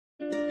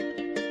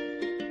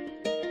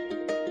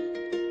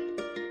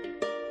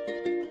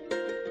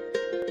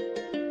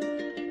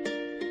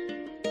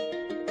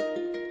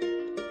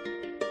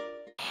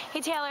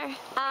Hey Taylor,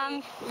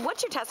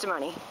 what's your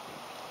testimony?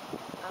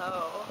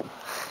 Oh.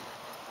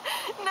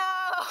 No!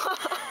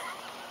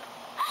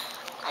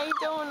 I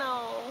don't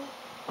know.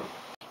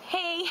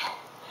 Hey.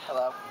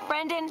 Hello.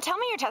 Brendan, tell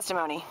me your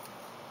testimony.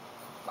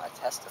 My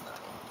testimony?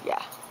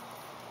 Yeah.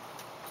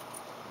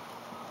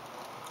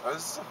 Oh, is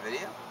this a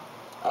video?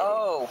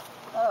 Oh.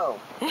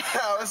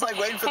 I was like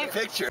waiting for the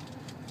picture.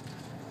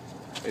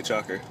 Hey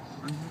Chalker.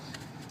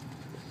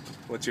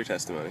 What's your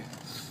testimony?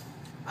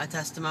 My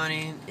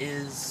testimony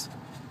is...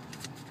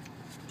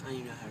 I don't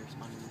even know how to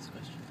respond to this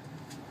question.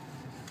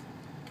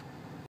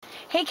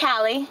 Hey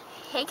Callie.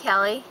 Hey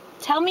Kelly.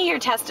 Tell me your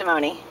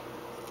testimony.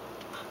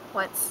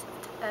 What's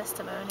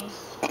testimony?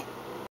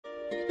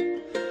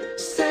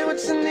 Say what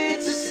you need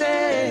to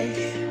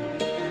say.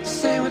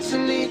 Say what you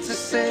need to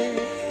say.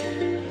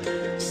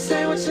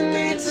 Say what you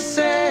need to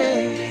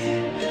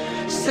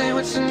say. Say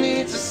what you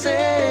need to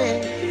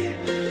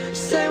say.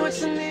 Say what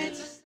you need to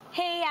say.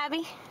 Hey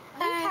Abby.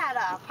 We had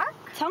a park.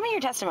 Tell me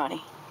your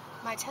testimony.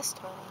 My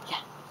testimony? Yeah.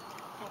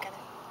 I don't get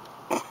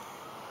it.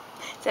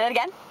 Say that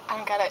again. I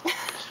don't get it.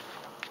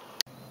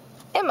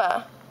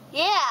 Emma.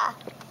 Yeah.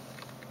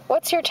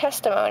 What's your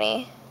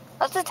testimony?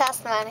 What's the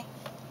testimony?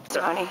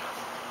 Testimony.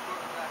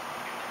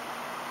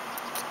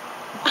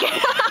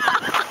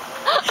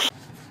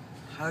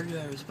 How do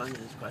I respond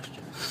to this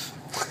question?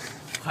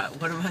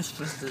 What am I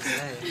supposed to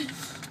say?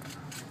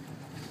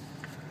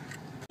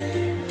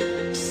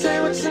 Say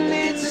what you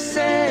need to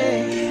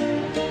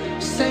say.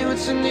 Say what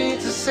you need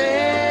to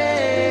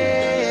say.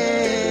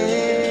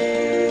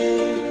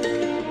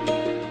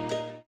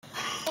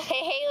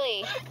 Hey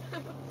Haley.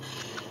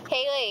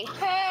 Haley.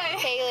 Hey.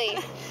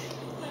 Haley.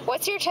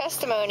 What's your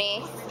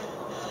testimony?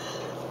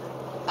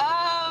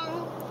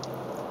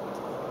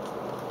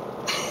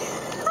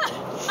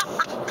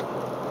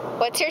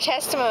 What's your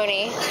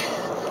testimony?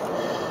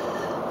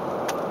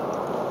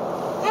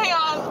 Hang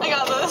on, I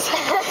got this.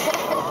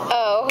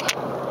 Oh.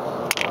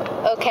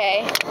 Okay.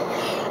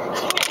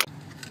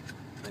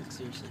 Like,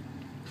 seriously.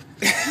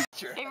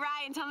 Sure. Hey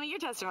Ryan, tell me your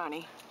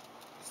testimony.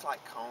 It's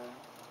like comb.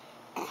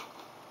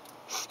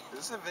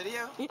 Is this a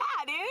video?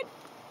 Yeah, dude.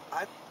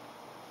 I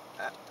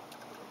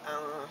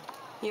don't know.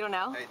 You don't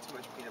know? I ate too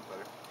much peanut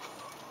butter.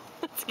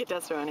 That's a good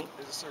testimony.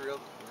 Is this a real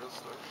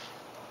story?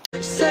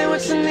 Say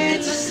what you need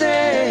to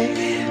say.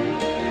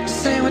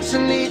 Say what you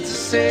need to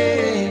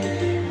say.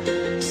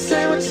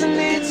 Say what you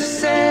need to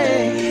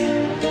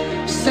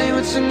say. Say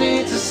what you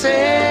need to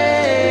say.